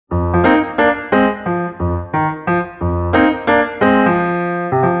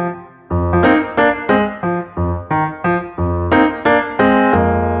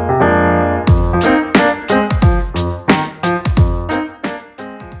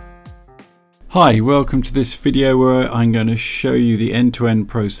Hi, welcome to this video where I'm going to show you the end-to-end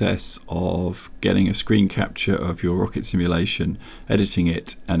process of getting a screen capture of your rocket simulation, editing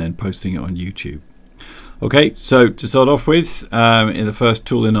it and then posting it on YouTube. Okay, so to start off with, in the first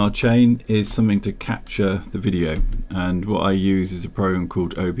tool in our chain is something to capture the video, and what I use is a program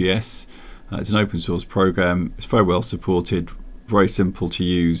called OBS. It's an open source program, it's very well supported, very simple to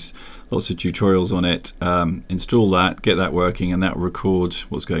use, lots of tutorials on it. Install that, get that working, and that will record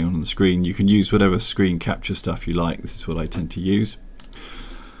what's going on the screen. You can use whatever screen capture stuff you like. This is what I tend to use.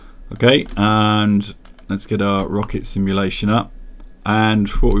 Okay, and let's get our rocket simulation up. And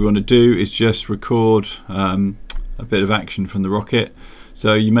what we want to do is just record a bit of action from the rocket.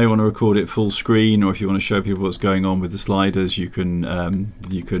 So you may want to record it full screen, or if you want to show people what's going on with the sliders, you can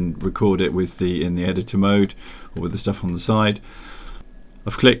record it with in the editor mode or with the stuff on the side.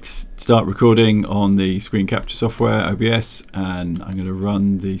 I've clicked start recording on the screen capture software OBS, and I'm going to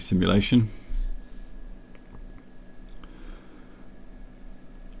run the simulation.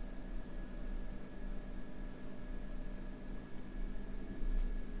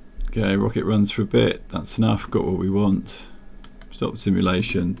 Okay, rocket runs for a bit, that's enough, got what we want. Stop the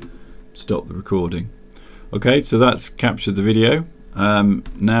simulation, stop the recording. Okay, so that's captured the video.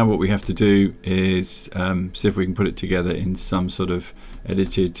 Now what we have to do is see if we can put it together in some sort of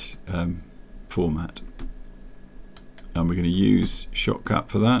edited format. And we're going to use Shotcut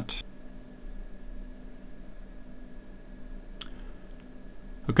for that.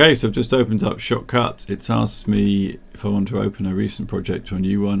 Okay, so I've just opened up Shotcut. It's asked me if I want to open a recent project or a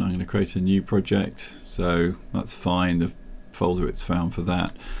new one. I'm going to create a new project, so that's fine. The folder it's found for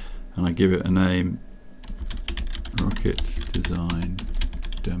that, and I give it a name, Rocket Design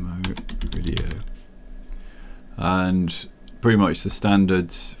Demo Video, and pretty much the standard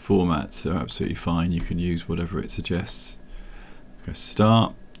formats are absolutely fine. You can use whatever it suggests. Okay,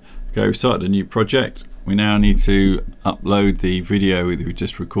 start. Okay, we've started a new project. We now need to upload the video that we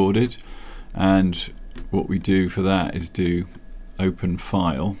just recorded, and what we do for that is do open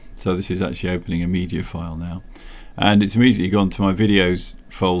file. So this is actually opening a media file now, and it's immediately gone to my videos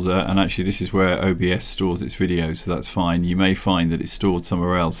folder, and actually this is where OBS stores its videos, so that's fine. You may find that it's stored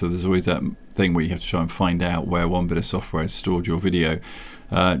somewhere else, so there's always that thing where you have to try and find out where one bit of software has stored your video.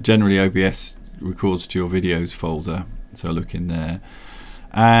 Generally OBS records to your videos folder, so look in there.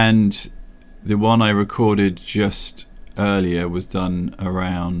 And the one I recorded just earlier was done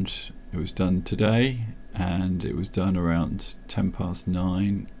around, it was done today, and it was done around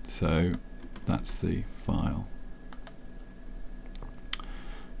 9:10, so that's the file.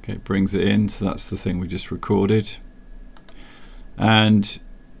 Okay, it brings it in, so that's the thing we just recorded. And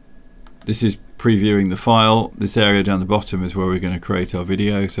this is previewing the file. This area down the bottom is where we're going to create our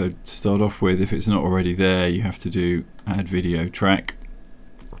video. So to start off with, if it's not already there, you have to do add video track.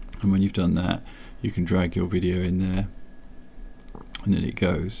 And when you've done that, you can drag your video in there, and then it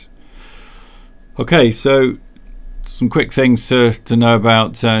goes. Okay, so some quick things to know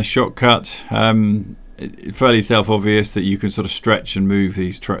about Shotcut. It's fairly self-obvious that you can sort of stretch and move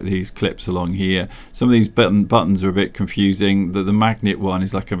these clips along here. Some of these buttons are a bit confusing. The magnet one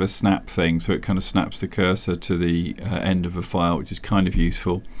is like a snap thing, so it kind of snaps the cursor to the end of a file, which is kind of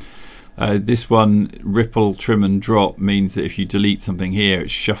useful. This one, ripple, trim and drop, means that if you delete something here, it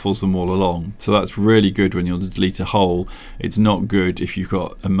shuffles them all along. So that's really good when you'll delete a whole. It's not good if you've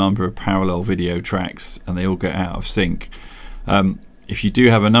got a number of parallel video tracks and they all get out of sync. If you do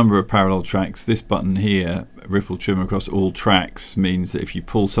have a number of parallel tracks, this button here, ripple trim across all tracks, means that if you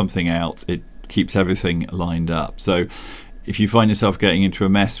pull something out, it keeps everything lined up. So if you find yourself getting into a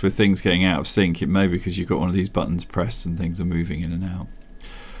mess with things getting out of sync, it may be because you've got one of these buttons pressed and things are moving in and out.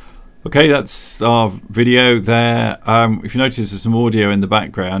 Okay, that's our video there. If you notice there's some audio in the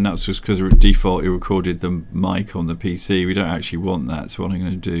background, that's just because default it recorded the mic on the PC. We don't actually want that, so what I'm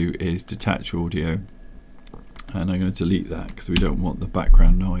going to do is detach audio, and I'm going to delete that because we don't want the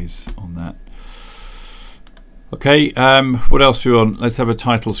background noise on that. Okay, what else do we want? Let's have a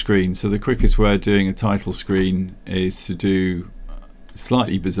title screen. So the quickest way of doing a title screen is to do,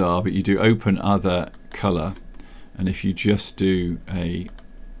 slightly bizarre, but you do open other color, and if you just do a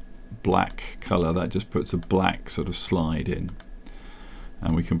black color, that just puts a black sort of slide in,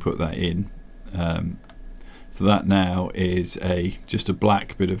 and we can put that in. So that now is just a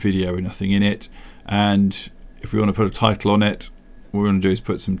black bit of video with nothing in it, and if we want to put a title on it, what we're going to do is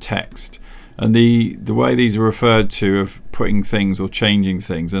put some text. And the way these are referred to of putting things or changing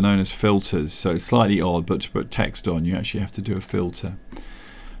things are known as filters. So it's slightly odd, but to put text on, you actually have to do a filter.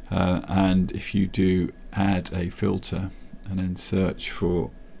 And if you do add a filter and then search for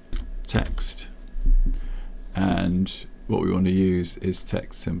text, and what we want to use is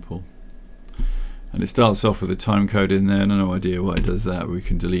text simple. And it starts off with a time code in there, and no idea why it does that. We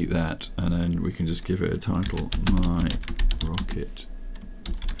can delete that, and then we can just give it a title, My Rocket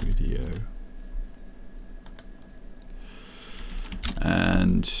Video.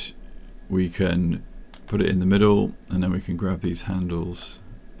 And we can put it in the middle, and then we can grab these handles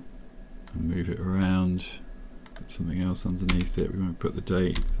and move it around. Put something else underneath it. We might put the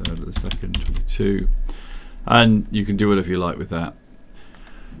date, 3rd of the 2nd, 22. And you can do whatever you like with that.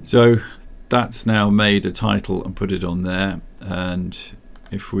 So that's now made a title and put it on there. And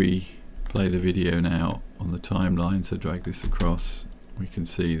if we play the video now on the timeline, so drag this across, we can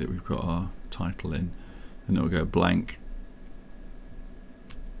see that we've got our title in, and it'll go blank,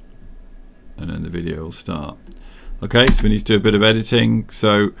 and then the video will start. Okay, so we need to do a bit of editing.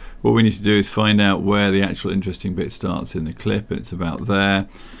 So what we need to do is find out where the actual interesting bit starts in the clip, and it's about there.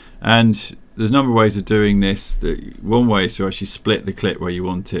 And there's a number of ways of doing this. One way is to actually split the clip where you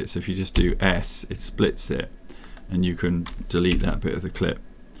want it. So if you just do S, it splits it, and you can delete that bit of the clip.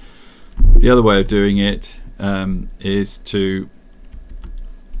 The other way of doing it is to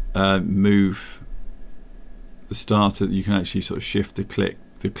move the starter. You can actually sort of shift the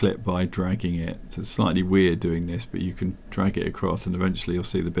clip by dragging it. So it's slightly weird doing this, but you can drag it across, and eventually you'll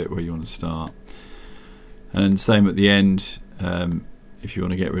see the bit where you want to start. And same at the end. If you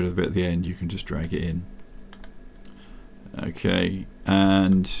want to get rid of the bit at the end, you can just drag it in. Okay,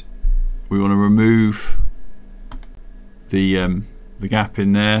 and we want to remove the gap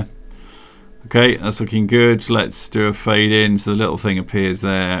in there. Okay, that's looking good. Let's do a fade in, so the little thing appears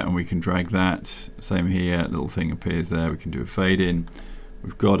there, and we can drag that. Same here, little thing appears there, we can do a fade in.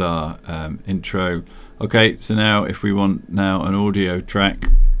 We've got our intro. Okay, so now if we want now an audio track,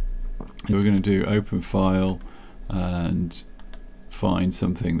 we're going to do open file and find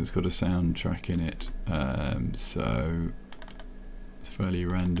something that's got a soundtrack in it. So it's a fairly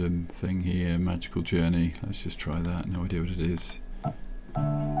random thing here, Magical Journey. Let's just try that, no idea what it is.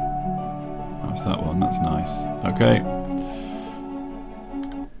 That's that one, that's nice. Okay,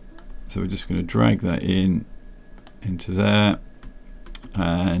 so we're just going to drag that into there,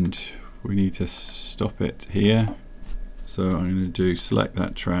 and we need to stop it here. So I'm going to do select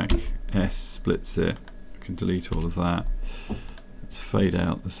that track, S splits it, I can delete all of that. Let's fade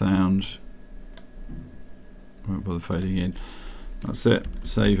out the sound, won't bother fading in. That's it,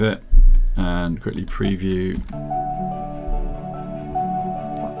 save it and quickly preview.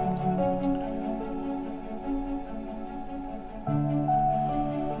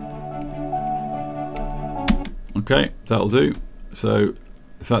 Okay, that'll do. So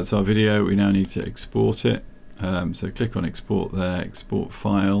if that's our video, we now need to export it. So click on export there, export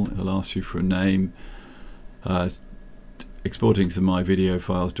file, it'll ask you for a name. Exporting to my video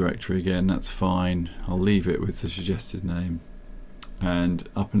files directory again, that's fine. I'll leave it with the suggested name. And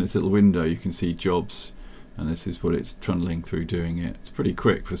up in this little window you can see jobs, and this is what it's trundling through doing it. It's pretty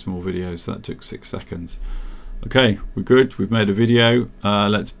quick for small videos, so that took 6 seconds. Okay, we're good, we've made a video.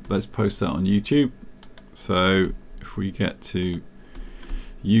 Let's post that on YouTube. So if we get to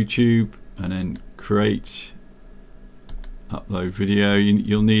YouTube and then create, upload video,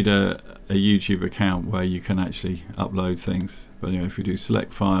 you'll need a YouTube account where you can actually upload things. But anyway, if we do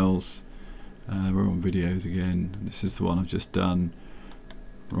select files, we're on videos again. This is the one I've just done,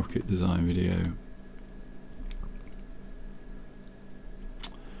 rocket design video.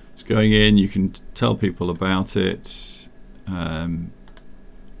 It's going in, you can tell people about it. I'm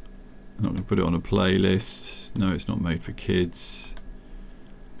not going to put it on a playlist. No, it's not made for kids.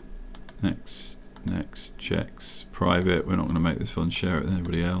 Next, checks, private. We're not going to make this one share it with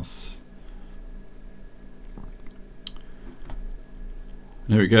anybody else.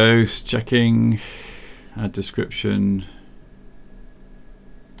 There it goes, checking, add description,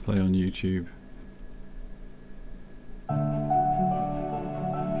 play on YouTube.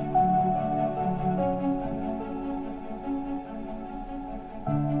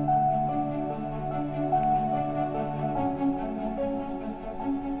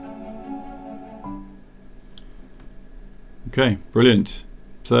 Okay, brilliant.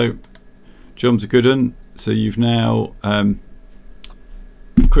 So job's a good one. So you've now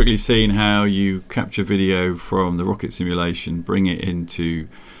quickly seen how you capture video from the rocket simulation, bring it into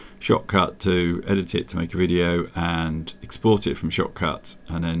Shotcut to edit it to make a video, and export it from Shotcut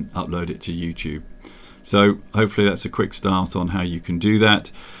and then upload it to YouTube. So hopefully that's a quick start on how you can do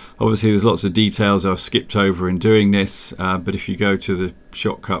that. Obviously there's lots of details I've skipped over in doing this, but if you go to the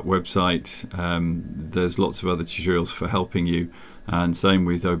Shotcut website, there's lots of other tutorials for helping you, and same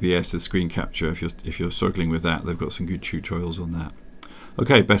with OBS, the screen capture. If you're struggling with that, they've got some good tutorials on that.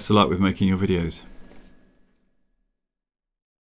 Okay, best of luck with making your videos.